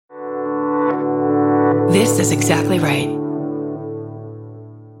This is exactly right.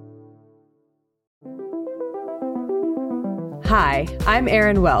 Hi, I'm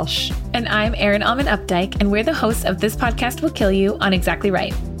Erin Welsh. And I'm Erin Alman Updike, and we're the hosts of This Podcast Will Kill You on Exactly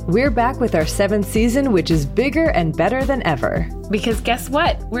Right. We're back with our 7th season, which is bigger and better than ever. Because guess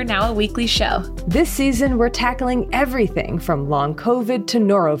what? We're now a weekly show. This season, we're tackling everything from long COVID to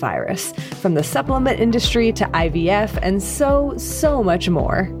norovirus, from the supplement industry to IVF, and so much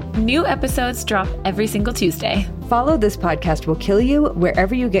more. New episodes drop every single Tuesday. Follow This Podcast Will Kill You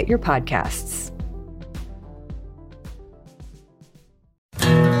wherever you get your podcasts.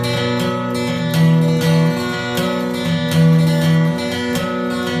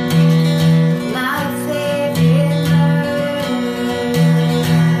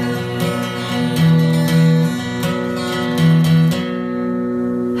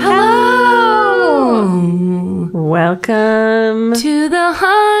 Welcome to the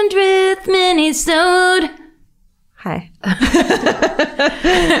 100th Minisode. Hi.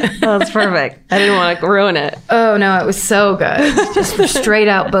 Oh, that's perfect. I didn't want to ruin it. Oh, no, it was so good. Just straight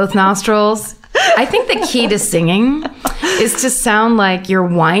out both nostrils. I think the key to singing is to sound like you're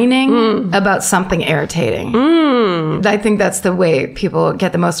whining about something irritating. I think that's the way people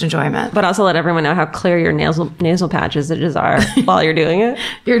get the most enjoyment. But also let everyone know how clear your nasal patches are while you're doing it.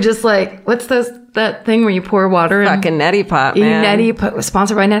 You're just like, what's that thing where you pour water in? Fucking Neti Pot, man. Neti Pot,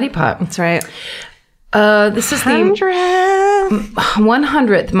 sponsored by Neti Pot. That's right. This is the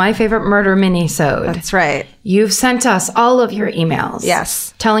 100th My Favorite Murder Minisode. That's right. You've sent us all of your emails.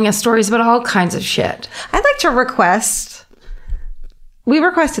 Yes. Telling us stories about all kinds of shit. I'd like to request. We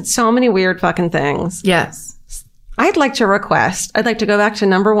requested so many weird fucking things. Yes. I'd like to go back to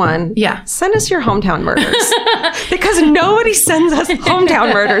number 1. Yeah. Send us your hometown murders. Because nobody sends us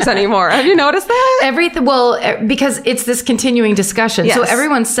hometown murders anymore. Have you noticed that? Because it's this continuing discussion. Yes. So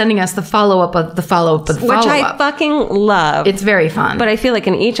everyone's sending us the follow-up of the follow-up of the follow-up. Which I fucking love. It's very fun. But I feel like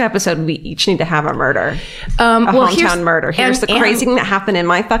in each episode, we each need to have a murder. Hometown murder. Here's the crazy thing that happened in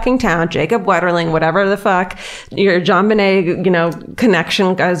my fucking town. Jacob Wetterling, whatever the fuck. Your John Bonet,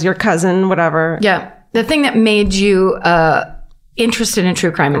 connection as your cousin, whatever. Yeah. The thing that made you interested in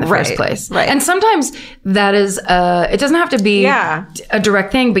true crime in the first place. Right. And sometimes that is, it doesn't have to be a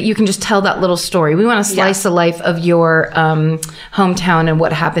direct thing, but you can just tell that little story. We want to slice the life of your hometown and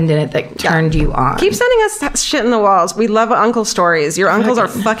what happened in it that turned you on. Keep sending us shit in the walls. We love uncle stories. Your uncles are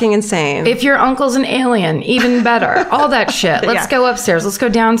fucking insane. If your uncle's an alien, even better. All that shit. Let's go upstairs. Let's go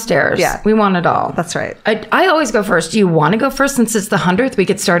downstairs. Yeah. We want it all. That's right. I always go first. Do you want to go first since it's the 100th? We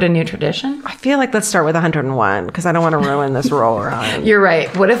could start a new tradition. I feel like let's start with 101 because I don't want to ruin this roll. You're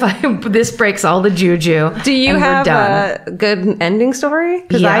right. What if this breaks all the juju? Do you have a good ending story?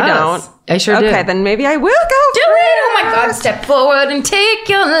 Because I don't. I sure do. Okay, then maybe I will go. Do it! Oh my God! Step forward and take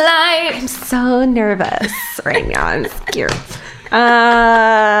your life. I'm so nervous right now. I'm scared.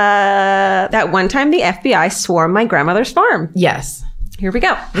 That one time the FBI swarmed my grandmother's farm. Yes. Here we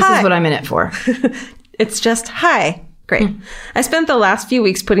go. This is what I'm in it for. It's just hi. Great. I spent the last few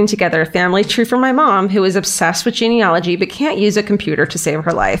weeks putting together a family tree for my mom, who is obsessed with genealogy but can't use a computer to save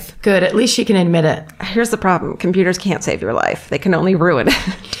her life. Good. At least she can admit it. Here's the problem. Computers can't save your life. They can only ruin it.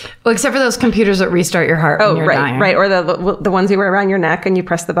 Well, except for those computers that restart your heart when you're dying. Right. Or the ones you wear around your neck and you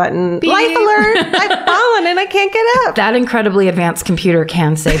press the button. Beep. Life alert! I've fallen and I can't get up. That incredibly advanced computer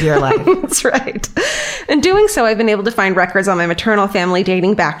can save your life. That's right. In doing so, I've been able to find records on my maternal family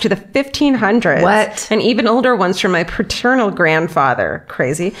dating back to the 1500s. What? And even older ones from my paternal grandfather.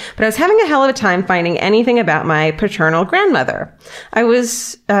 Crazy. But I was having a hell of a time finding anything about my paternal grandmother. I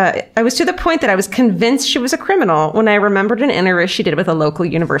was to the point that I was convinced she was a criminal when I remembered an interview she did with a local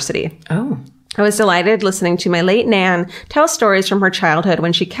university. Oh. I was delighted listening to my late Nan tell stories from her childhood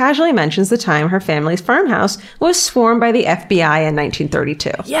when she casually mentions the time her family's farmhouse was swarmed by the FBI in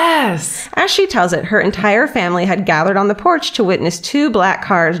 1932. Yes. As she tells it, her entire family had gathered on the porch to witness 2 black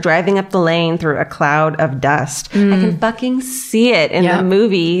cars driving up the lane through a cloud of dust. I can fucking see it in the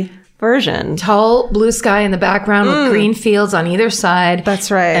movie version. Tall blue sky in the background with green fields on either side.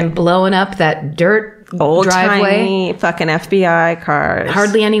 That's right. And blowing up that dirt old driveway. Tiny fucking FBI cars.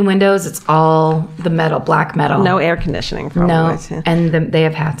 Hardly any windows. It's all the metal, black metal. No air conditioning. Probably. No, and they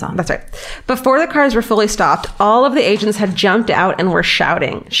have hats on. That's right. Before the cars were fully stopped, all of the agents had jumped out and were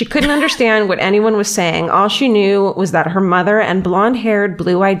shouting. She couldn't understand what anyone was saying. All she knew was that her mother and blonde-haired,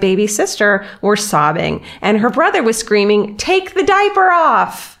 blue-eyed baby sister were sobbing, and her brother was screaming, "Take the diaper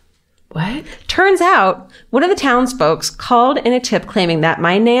off!" What? Turns out, one of the townsfolk called in a tip claiming that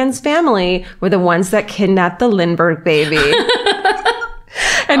my Nan's family were the ones that kidnapped the Lindbergh baby.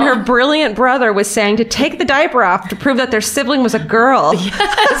 And her brilliant brother was saying to take the diaper off to prove that their sibling was a girl.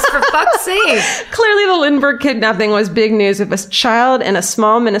 Yes, for fuck's sake. Clearly, the Lindbergh kidnapping was big news if a child in a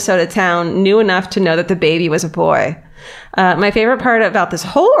small Minnesota town knew enough to know that the baby was a boy. My favorite part about this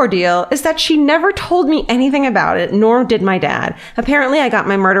whole ordeal is that she never told me anything about it, nor did my dad. Apparently, I got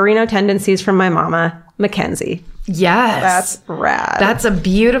my murderino tendencies from my mama, Mackenzie. Yes. That's rad. That's a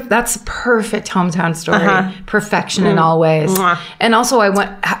perfect hometown story. Perfection in all ways. And also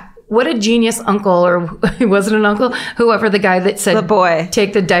what a genius uncle, or was it an uncle? Whoever the guy that said, the boy,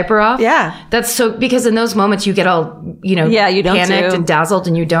 take the diaper off. Yeah. That's so, because in those moments you get all, you don't panicked and dazzled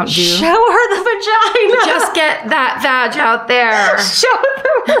and you don't do. Show her the vagina. Just get that vag out there. Show them.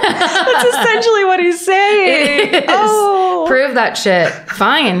 That's essentially what he's saying. It is. Oh. Prove that shit.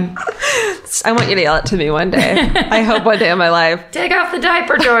 Fine. I want you to yell it to me one day. I hope one day in my life. Take off the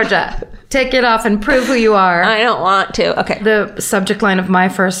diaper, Georgia. Take it off and prove who you are. I don't want to. Okay. The subject line of my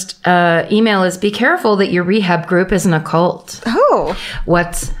first email is, be careful that your rehab group isn't a cult. Oh.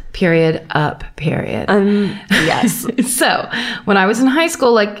 What's period up period? Yes. So when I was in high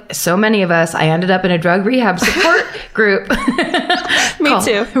school, like so many of us, I ended up in a drug rehab support group. Me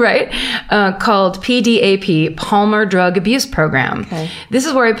too. Right? Called PDAP, Palmer Drug Abuse Program. Okay. This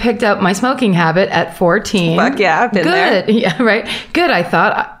is where I picked up my smoking habit at 14. Fuck yeah, I've been there. Good. Yeah, right. Good, I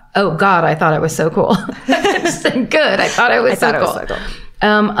thought. Oh, God, I thought I was so cool. Good. I thought I was so cool.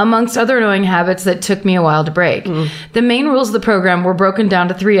 Amongst other annoying habits that took me a while to break. The main rules of the program were broken down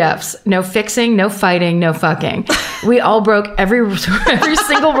to 3 Fs. No fixing, no fighting, no fucking. We all broke every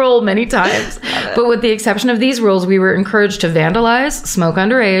single rule many times. But with the exception of these rules, we were encouraged to vandalize, smoke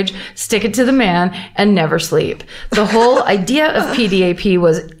underage, stick it to the man, and never sleep. The whole idea of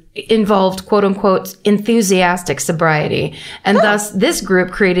PDAP involved quote unquote enthusiastic sobriety, and thus this group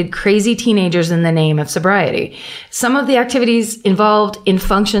created crazy teenagers in the name of sobriety. Some of the activities involved in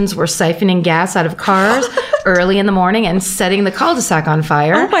functions were siphoning gas out of cars early in the morning and setting the cul-de-sac on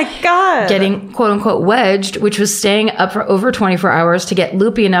fire. Oh my God. Getting quote unquote wedged, which was staying up for over 24 hours to get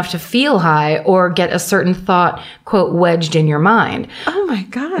loopy enough to feel high or get a certain thought quote wedged in your mind. Oh my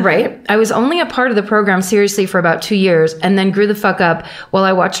God. Right? I was only a part of the program seriously for about 2 years and then grew the fuck up while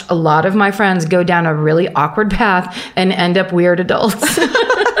I watched a lot of my friends go down a really awkward path and end up weird adults.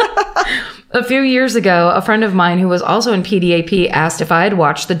 A few years ago, a friend of mine who was also in PDAP asked if I had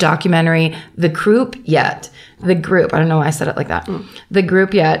watched the documentary The Group Yet. The Group. I don't know why I said it like that. The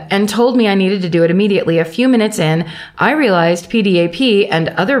Group Yet. And told me I needed to do it immediately. A few minutes in, I realized PDAP and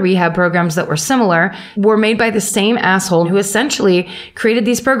other rehab programs that were similar were made by the same asshole who essentially created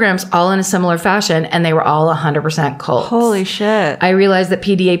these programs all in a similar fashion, and they were all 100% cults. Holy shit. I realized that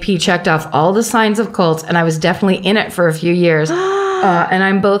PDAP checked off all the signs of cults, and I was definitely in it for a few years. And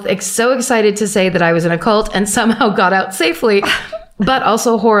I'm both so excited to say that I was in a cult and somehow got out safely, but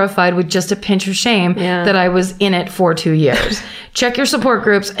also horrified with just a pinch of shame that I was in it for 2 years. Check your support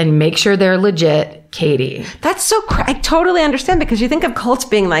groups and make sure they're legit. Katie. That's so I totally understand, because you think of cults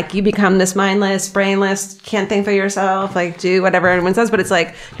being like, you become this mindless, brainless, can't think for yourself, like do whatever everyone says, but it's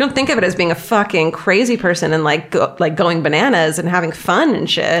like, you don't think of it as being a fucking crazy person and like going bananas and having fun and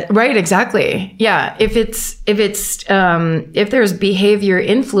shit. Right, exactly. Yeah. If there's behavior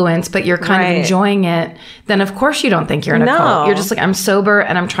influence, but you're kind of enjoying it, then of course you don't think you're in a cult. You're just like, I'm sober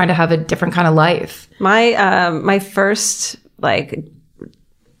and I'm trying to have a different kind of life. My first out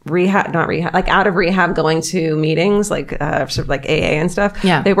of rehab going to meetings, sort of like AA and stuff.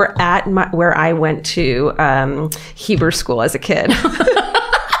 Yeah. They were at where I went to Hebrew school as a kid.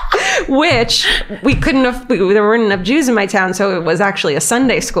 Which there weren't enough Jews in my town, so it was actually a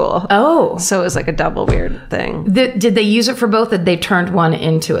Sunday school. Oh. So it was like a double weird thing. Did they use it for both, or they turned one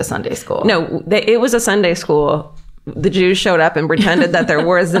into a Sunday school? No, it was a Sunday school. The Jews showed up and pretended that there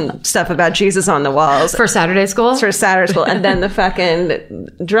wasn't stuff about Jesus on the walls. For Saturday school? For Saturday school. And then the fucking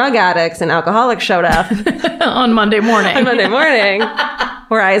drug addicts and alcoholics showed up. On Monday morning.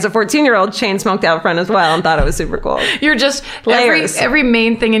 Where I, as a 14-year-old, chain smoked out front as well and thought it was super cool. You're just, layers. Every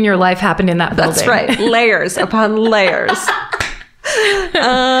main thing in your life happened in that building. That's right. Layers upon layers.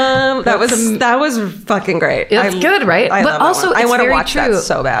 That was fucking great. It's good, right? But also, I want to watch that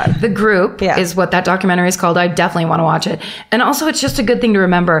so bad. The Group is what that documentary is called. I definitely want to watch it. And also, it's just a good thing to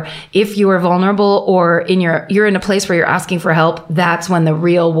remember. If you are vulnerable or you're in a place where you're asking for help, that's when the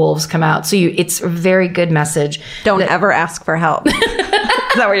real wolves come out. So it's a very good message. Don't ever ask for help.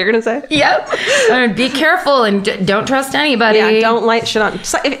 Is that what you're going to say? Yep. Be careful and don't trust anybody. Yeah, don't light shit on.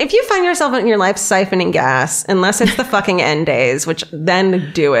 If you find yourself in your life siphoning gas, unless it's the fucking end days, which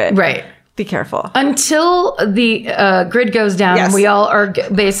then do it. Right. Be careful. Until the grid goes down Yes. and we all are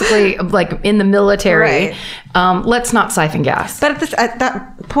basically like in the military, Right. let's not siphon gas. But at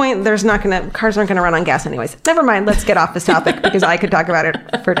that point, cars aren't going to run on gas anyways. Never mind. Let's get off this topic because I could talk about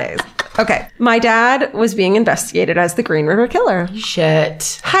it for days. Okay. My dad was being investigated as the Green River Killer.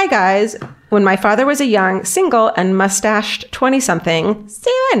 Shit. Hi, guys. When my father was a young, single, and mustached 20-something,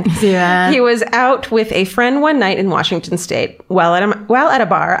 Steven, he was out with a friend one night in Washington State. While at a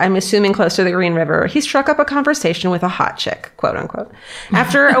bar, I'm assuming close to the Green River, he struck up a conversation with a hot chick, quote unquote.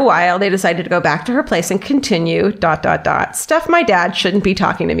 After a while, they decided to go back to her place and continue, ... stuff my dad shouldn't be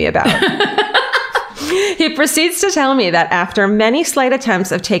talking to me about. He proceeds to tell me that after many slight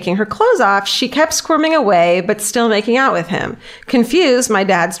attempts of taking her clothes off, she kept squirming away, but still making out with him. Confused, my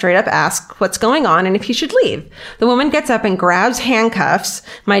dad straight up asks what's going on and if he should leave. The woman gets up and grabs handcuffs.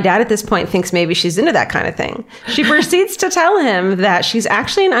 My dad at this point thinks maybe she's into that kind of thing. She proceeds to tell him that she's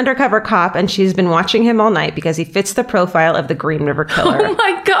actually an undercover cop and she's been watching him all night because he fits the profile of the Green River Killer. Oh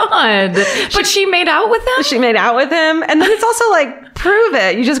my God. But she made out with him? She made out with him. And then it's also like, prove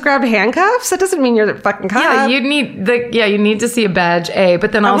it. You just grabbed handcuffs? That doesn't mean you're the fucking cop. Yeah, you need to see a badge A,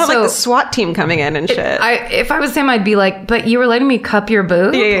 but then I also want like the SWAT team coming in and shit. If I was him, I'd be like, but you were letting me cup your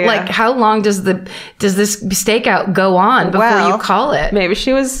boob? Yeah. Like, how long does this stakeout go on before you call it? Maybe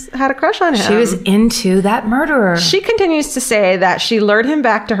she had a crush on him. She was into that murderer. She continues to say that she lured him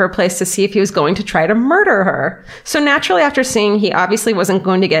back to her place to see if he was going to try to murder her. So naturally, after seeing he obviously wasn't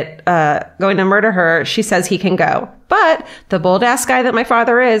going to murder her, she says he can go. But the bold ass guy that my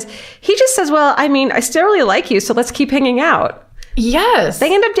father is, he just says, well, I mean, I still really like you, so let's keep hanging out. Yes.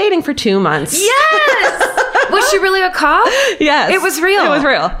 They end up dating for 2 months. Yes. Was she really a cop? Yes. It was real. It was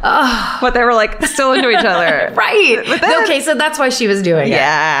real. Oh. But they were like still into each other. Right. Then, okay, so that's why she was doing it.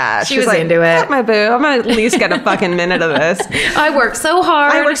 Yeah. She was like, into it. Fuck my boo. I'm going to at least get a fucking minute of this. I work so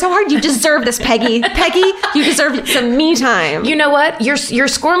hard. You deserve this, Peggy. Peggy, you deserve some me time. You know what? You're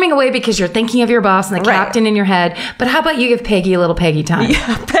squirming away because you're thinking of your boss and the captain in your head. But how about you give Peggy a little Peggy time?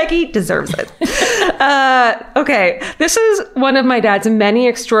 Yeah, Peggy deserves it. Okay. This is one of my dad's many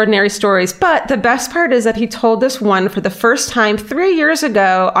extraordinary stories, but the best part is that he told this one for the first time 3 years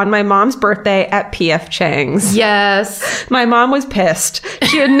ago on my mom's birthday at P.F. Chang's. Yes. My mom was pissed.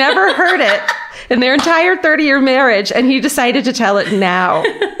 She had never heard it in their entire 30-year marriage, and he decided to tell it now.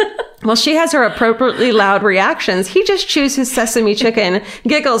 Well, she has her appropriately loud reactions. He just chews his sesame chicken,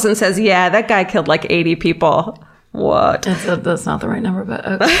 giggles, and says, yeah, that guy killed like 80 people. What? That's not the right number, but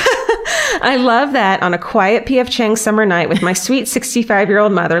okay. I love that on a quiet P.F. Chang's summer night with my sweet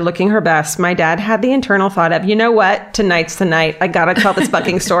 65-year-old mother looking her best, my dad had the internal thought of, you know what? Tonight's the night. I gotta tell this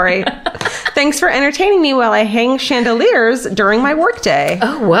fucking story. Thanks for entertaining me while I hang chandeliers during my workday.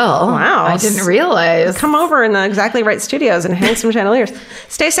 Oh, well. Wow. I didn't realize. Come over in the Exactly Right studios and hang some chandeliers.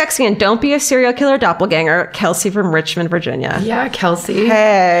 Stay sexy and don't be a serial killer doppelganger. Kelsey from Richmond, Virginia. Yeah, Kelsey.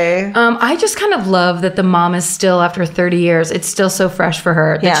 Hey. I just kind of love that the mom is still, after 30 years, it's still so fresh for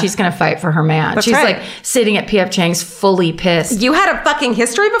her that she's going to fight for her man. That's she's right. like sitting at P.F. Chang's fully pissed. You had a fucking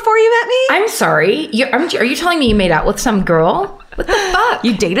history before you met me? I'm sorry. Are you telling me you made out with some girl? What the fuck?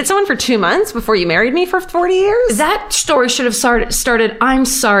 You dated someone for 2 months before you married me for 40 years? That story should have started, I'm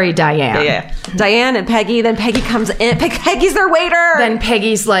sorry, Diane. Yeah. Diane and Peggy, then Peggy comes in. Peggy's their waiter. Then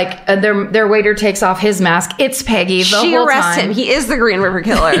Peggy's like, their waiter takes off his mask. It's Peggy the whole time. She arrests him. He is the Green River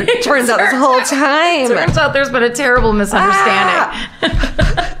Killer. Turns out this whole time. Turns out there's been a terrible misunderstanding.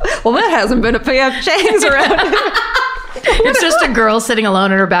 Well, that hasn't been a P.F. Chang's around. It's just a girl sitting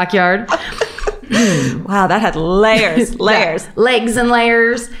alone in her backyard. Wow, that had layers. Yeah. Legs and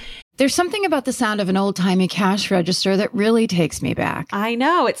layers. There's something about the sound of an old-timey cash register that really takes me back. I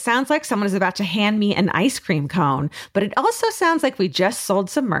know. It sounds like someone is about to hand me an ice cream cone, but it also sounds like we just sold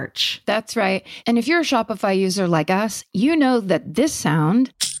some merch. That's right. And if you're a Shopify user like us, you know that this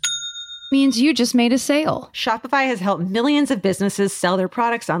sound means you just made a sale. Shopify has helped millions of businesses sell their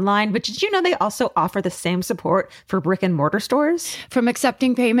products online, but did you know they also offer the same support for brick and mortar stores? From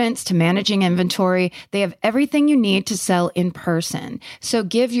accepting payments to managing inventory, they have everything you need to sell in person. So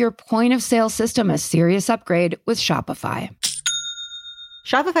give your point of sale system a serious upgrade with Shopify.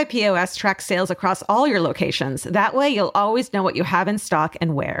 Shopify POS tracks sales across all your locations. That way, you'll always know what you have in stock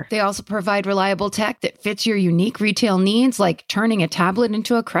and where. They also provide reliable tech that fits your unique retail needs, like turning a tablet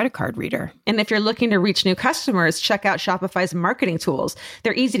into a credit card reader. And if you're looking to reach new customers, check out Shopify's marketing tools.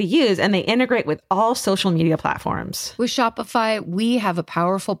 They're easy to use, and they integrate with all social media platforms. With Shopify, we have a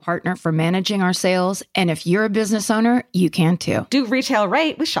powerful partner for managing our sales. And if you're a business owner, you can too. Do retail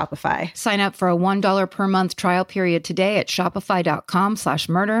right with Shopify. Sign up for a $1 per month trial period today at shopify.com/Shop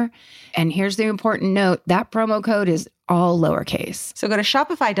shopify.com/murder. And here's the important note, that promo code is all lowercase. So go to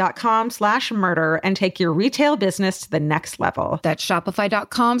shopify.com/murder and take your retail business to the next level. That's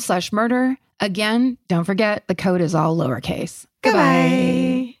shopify.com/murder. Again, don't forget, the code is all lowercase.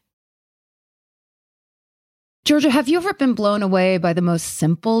 Goodbye. Georgia, have you ever been blown away by the most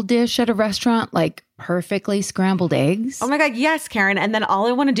simple dish at a restaurant, like perfectly scrambled eggs? Oh my God, yes, Karen. And then all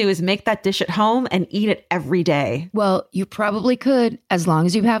I want to do is make that dish at home and eat it every day. Well, you probably could, as long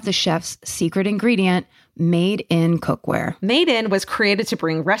as you have the chef's secret ingredient, Made in Cookware. Made in was created to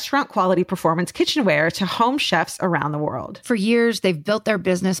bring restaurant quality performance kitchenware to home chefs around the world. For years, they've built their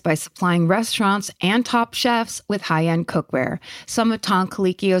business by supplying restaurants and top chefs with high-end cookware. Some of Tom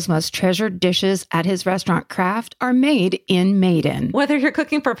Colicchio's most treasured dishes at his restaurant Craft are made in Made in. Whether you're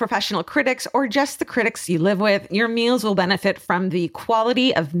cooking for professional critics or just the critics you live with, your meals will benefit from the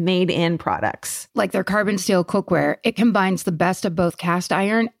quality of Made in products. Like their carbon steel cookware, it combines the best of both cast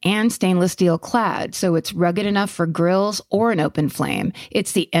iron and stainless steel clad, so it's rugged enough for grills or an open flame.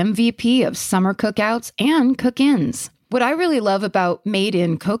 It's the MVP of summer cookouts and cook-ins. What I really love about Made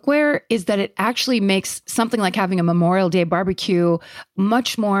in Cookware is that it actually makes something like having a Memorial Day barbecue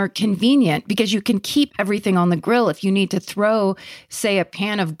much more convenient because you can keep everything on the grill. If you need to throw, say, a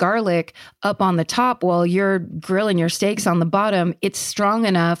pan of garlic up on the top while you're grilling your steaks on the bottom, it's strong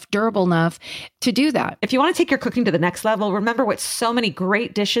enough, durable enough to do that. If you want to take your cooking to the next level, remember what so many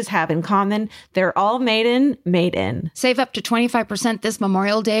great dishes have in common. They're all made in. Save up to 25% this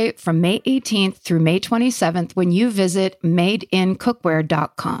Memorial Day from May 18th through May 27th when you visit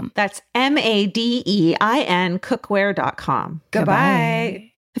madeincookware.com. That's MADEIN cookware.com.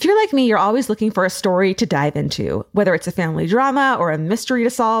 Goodbye. If you're like me, you're always looking for a story to dive into. Whether it's a family drama or a mystery to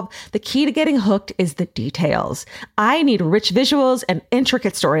solve, the key to getting hooked is the details. I need rich visuals and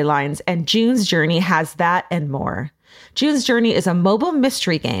intricate storylines, and June's Journey has that and more. June's Journey is a mobile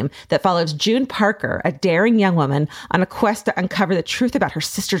mystery game that follows June Parker, a daring young woman, on a quest to uncover the truth about her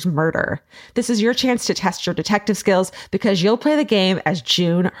sister's murder. This is your chance to test your detective skills because you'll play the game as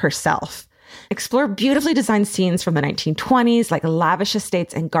June herself. Explore beautifully designed scenes from the 1920s, like lavish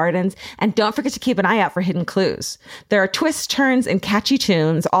estates and gardens, and don't forget to keep an eye out for hidden clues. There are twists, turns, and catchy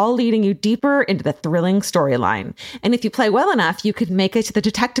tunes, all leading you deeper into the thrilling storyline. And if you play well enough, you could make it to the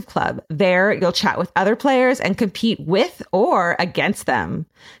Detective Club. There, you'll chat with other players and compete with or against them.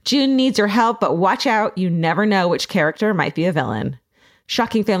 June needs your help, but watch out, you never know which character might be a villain.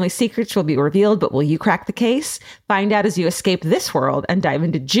 Shocking family secrets will be revealed, but will you crack the case? Find out as you escape this world and dive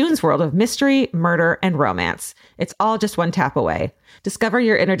into June's world of mystery, murder, and romance. It's all just one tap away. Discover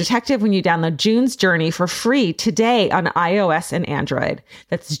your inner detective when you download June's Journey for free today on iOS and Android.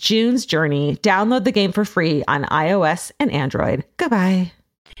 That's June's Journey. Download the game for free on iOS and Android. Goodbye.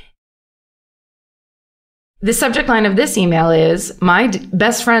 The subject line of this email is, my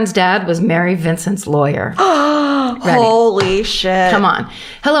best friend's dad was Mary Vincent's lawyer. Holy shit. Come on.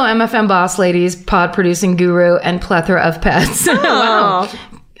 Hello, MFM boss ladies, pod producing guru, and plethora of pets. Wow.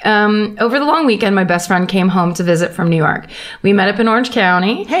 Over the long weekend, my best friend came home to visit from New York. We met up in Orange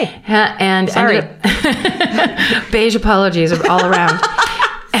County. Hey. And Sorry. Beige apologies all around.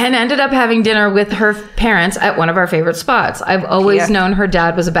 And ended up having dinner with her parents at one of our favorite spots. I've always known her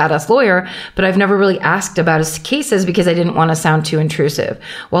dad was a badass lawyer, but I've never really asked about his cases because I didn't want to sound too intrusive.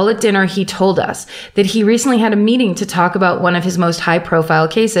 While at dinner, he told us that he recently had a meeting to talk about one of his most high-profile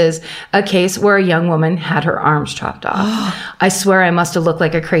cases, a case where a young woman had her arms chopped off. I swear I must have looked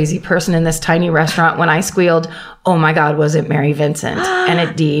like a crazy person in this tiny restaurant when I squealed, "Oh my God, was it Mary Vincent?"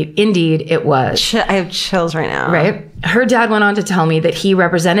 And indeed, it was. I have chills right now. Right? Her dad went on to tell me that he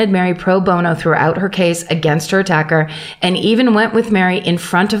represented Mary pro bono throughout her case against her attacker and even went with Mary in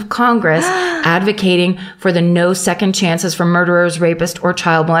front of Congress advocating for the No Second Chances for Murderers, Rapists, or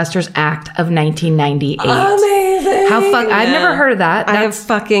Child Molesters Act of 1998. Amazing. I've never heard of that. I have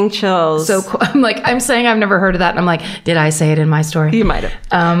fucking chills. So cool. I'm saying I've never heard of that. And I'm like, did I say it in my story? You might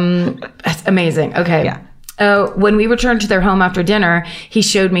have. That's amazing. Okay. Yeah. When we returned to their home after dinner, he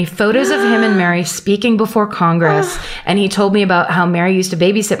showed me photos of him and Mary speaking before Congress. And he told me about how Mary used to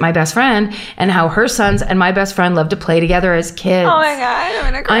babysit my best friend and how her sons and my best friend loved to play together as kids. Oh my God, I'm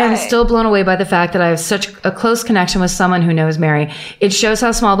gonna cry. I am still blown away by the fact that I have such a close connection with someone who knows Mary. It shows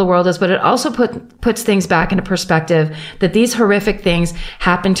how small the world is, but it also puts things back into perspective that these horrific things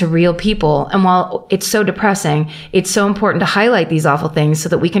happen to real people. And while it's so depressing, it's so important to highlight these awful things so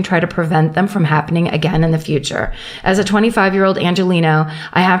that we can try to prevent them from happening again in the future. future. As a 25-year-old Angelino,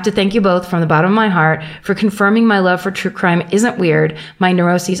 I have to thank you both from the bottom of my heart for confirming my love for true crime isn't weird, my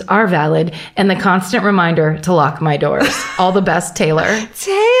neuroses are valid, and the constant reminder to lock my doors. All the best, Taylor.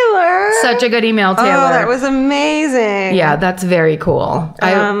 Taylor. Such a good email, Taylor. Oh, that was amazing. Yeah, that's very cool.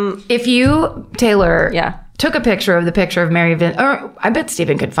 If you, Taylor, took a picture of Mary Vincent, or I bet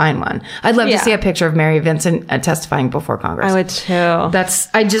Stephen could find one. I'd love to see a picture of Mary Vincent testifying before Congress. I would too.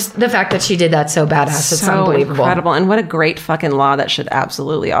 The fact that she did that so badass, it's unbelievable. Incredible. And what a great fucking law that should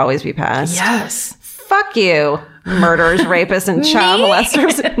absolutely always be passed. Yes. Fuck you. Murderers, rapists, and child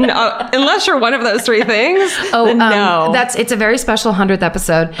molesters. No, unless you're one of those three things. Oh, no. It's a very special 100th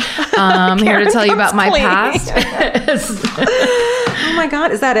episode. I'm here to tell you about my past. Oh my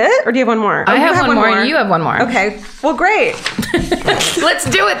God, is that it? Or do you have one more? I have one more and you have one more. Okay, well, great. Let's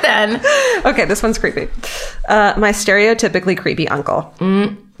do it then. Okay, this one's creepy. My stereotypically creepy uncle.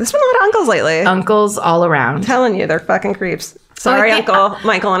 There's been a lot of uncles lately. Uncles all around. I'm telling you, they're fucking creeps. Sorry, Uncle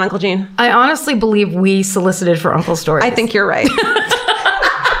Michael and Uncle Gene. I honestly believe we solicited for uncle stories. I think you're right.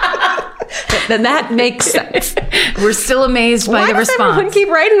 Then that makes sense. We're still amazed by the response. Why does everyone keep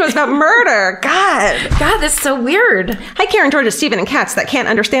writing us about murder? God, that's so weird. Hi, Karen, Georgia, Stephen, and cats that can't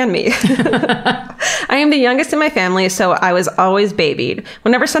understand me. I am the youngest in my family, so I was always babied.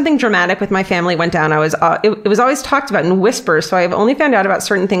 Whenever something dramatic with my family went down, it was always talked about in whispers, so I've only found out about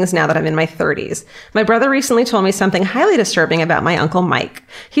certain things now that I'm in my 30s. My brother recently told me something highly disturbing about my Uncle Mike.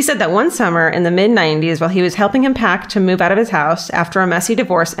 He said that one summer in the mid-90s, while he was helping him pack to move out of his house after a messy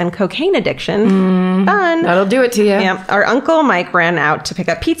divorce and cocaine addiction, fun. That'll do it to you. Yeah. Our Uncle Mike ran out to pick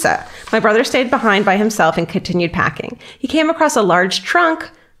up pizza. My brother stayed behind by himself and continued packing. He came across a large trunk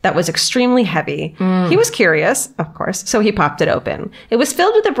that was extremely heavy. He was curious, of course, so he popped it open. It was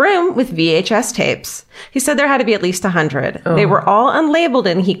filled with a brim with VHS tapes. He said there had to be at least 100. They were all unlabeled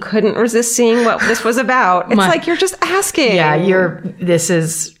and he couldn't resist seeing what this was about. It's like, you're just asking. Yeah,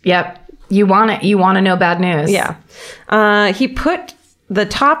 you want it. You want to know bad news. Yeah. He put the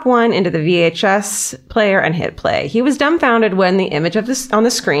top one into the VHS player and hit play. He was dumbfounded when the image of this on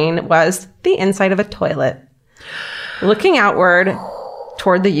the screen was the inside of a toilet. Looking outward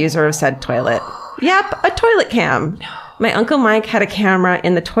toward the user of said toilet. Yep, a toilet cam. No. My Uncle Mike had a camera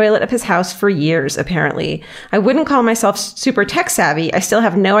in the toilet of his house for years, apparently. I wouldn't call myself super tech savvy. I still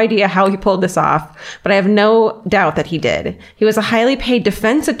have no idea how he pulled this off, but I have no doubt that he did. He was a highly paid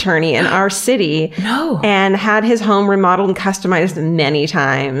defense attorney in our city and had his home remodeled and customized many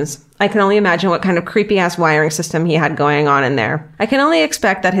times. I can only imagine what kind of creepy-ass wiring system he had going on in there. I can only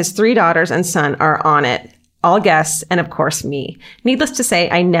expect that his 3 daughters and son are on it. All guests, and of course me. Needless to say,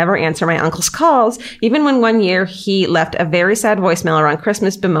 I never answer my uncle's calls, even when one year he left a very sad voicemail around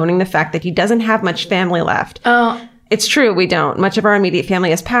Christmas bemoaning the fact that he doesn't have much family left. Oh. It's true, we don't. Much of our immediate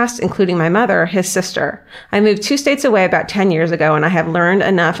family has passed, including my mother, his sister. I moved 2 states away about 10 years ago, and I have learned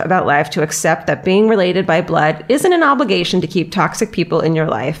enough about life to accept that being related by blood isn't an obligation to keep toxic people in your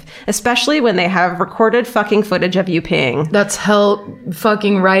life, especially when they have recorded fucking footage of you peeing. That's hell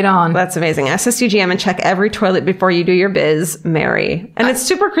fucking right on. That's amazing. SSUGM and check every toilet before you do your biz, Mary. And it's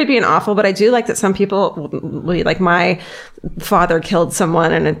super creepy and awful, but I do like that some people, like my father killed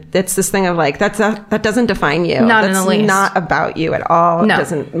someone, and it's this thing of like, that doesn't define you. That's not about you at all. No. It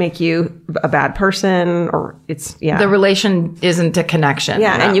doesn't make you a bad person, or the relation isn't a connection.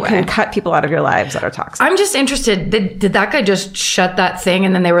 Yeah, and you can cut people out of your lives that are toxic. I'm just interested. Did that guy just shut that thing,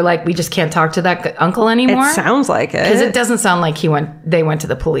 and then they were like, we just can't talk to that uncle anymore? It sounds like it, because it doesn't sound like they went to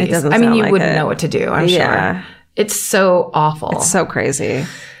the police. It doesn't. I mean, you wouldn't know what to do. I'm sure. It's so awful. It's so crazy.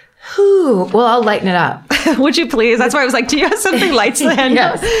 Whew. Well, I'll lighten it up. Would you please? That's why I was like, do you have something light to handle?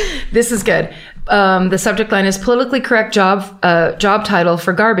 Yes. This is good. The subject line is politically correct job title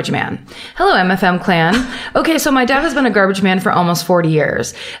for garbage man. Hello, MFM clan. Okay, so my dad has been a garbage man for almost 40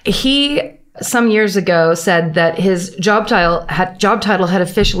 years. He, some years ago, said that his job title had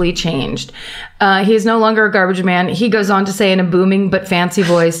officially changed. He is no longer a garbage man. He goes on to say in a booming but fancy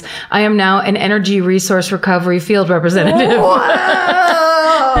voice, I am now an energy resource recovery field representative.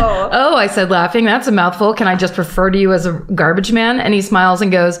 Oh, I said, laughing, that's a mouthful. Can I just refer to you as a garbage man? And he smiles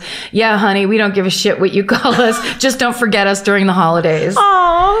and goes, yeah, honey, we don't give a shit what you call us. Just don't forget us during the holidays.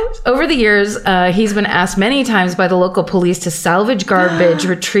 Aww. Over the years, he's been asked many times by the local police to salvage garbage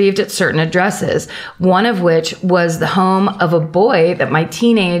retrieved at certain addresses, one of which was the home of a boy that my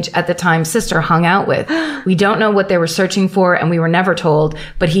teenage, at the time, sister hung out with. We don't know what they were searching for, and we were never told,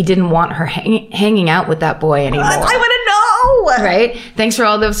 but he didn't want her hanging out with that boy anymore. I want to know! Right? Thanks for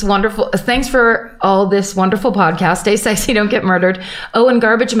all this wonderful podcast. Stay sexy, don't get murdered. Oh, and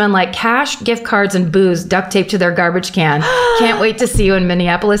garbage men like cash, gift cards, and booze duct taped to their garbage can. Can't wait to see you in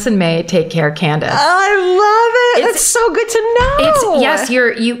Minneapolis in May. Take care, Candace. I love it. That's so good to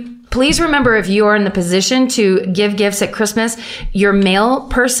know. Please remember, if you are in the position to give gifts at Christmas, your mail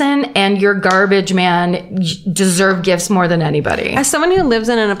person and your garbage man deserve gifts more than anybody. As someone who lives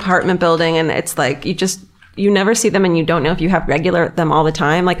in an apartment building, and it's like you never see them and you don't know if you have them all the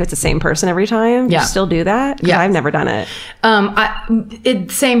time, like it's the same person every time. You still do that? Yeah. I've never done it.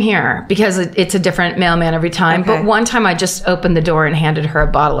 Same here, because it's a different mailman every time. Okay. But one time I just opened the door and handed her a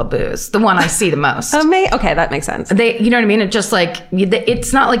bottle of booze, the one I see the most. Okay, that makes sense. You know what I mean? It's just like,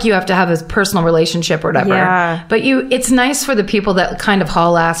 it's not like you have to have a personal relationship or whatever. Yeah. But it's nice for the people that kind of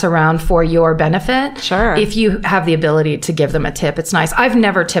haul ass around for your benefit. Sure. If you have the ability to give them a tip, it's nice. I've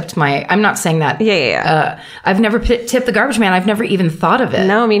never tipped I'm not saying that. Yeah. I've never tipped the garbage man. I've never even thought of it.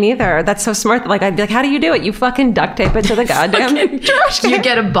 No, me neither. That's so smart. Like, I'd be like, how do you do it? You fucking duct tape it to the goddamn trash can. You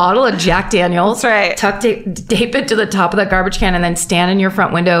get a bottle of Jack Daniels. That's right. Tape it to the top of that garbage can and then stand in your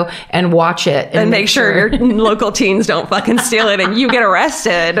front window and watch it. And make sure your local teens don't fucking steal it and you get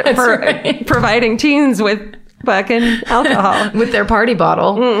arrested for providing teens with fucking alcohol. With their party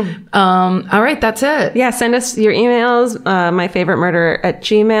bottle. All right, that's it. Yeah, send us your emails,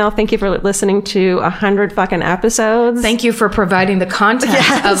 myfavoriteMurder@gmail.com. Thank you for listening to 100 fucking episodes. Thank you for providing the content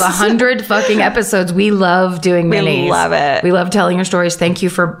of 100 fucking episodes. We love doing minis. We love it. We love telling your stories. Thank you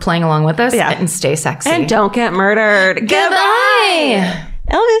for playing along with us. And stay sexy. And don't get murdered. Goodbye.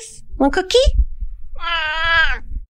 Elvis, want a cookie?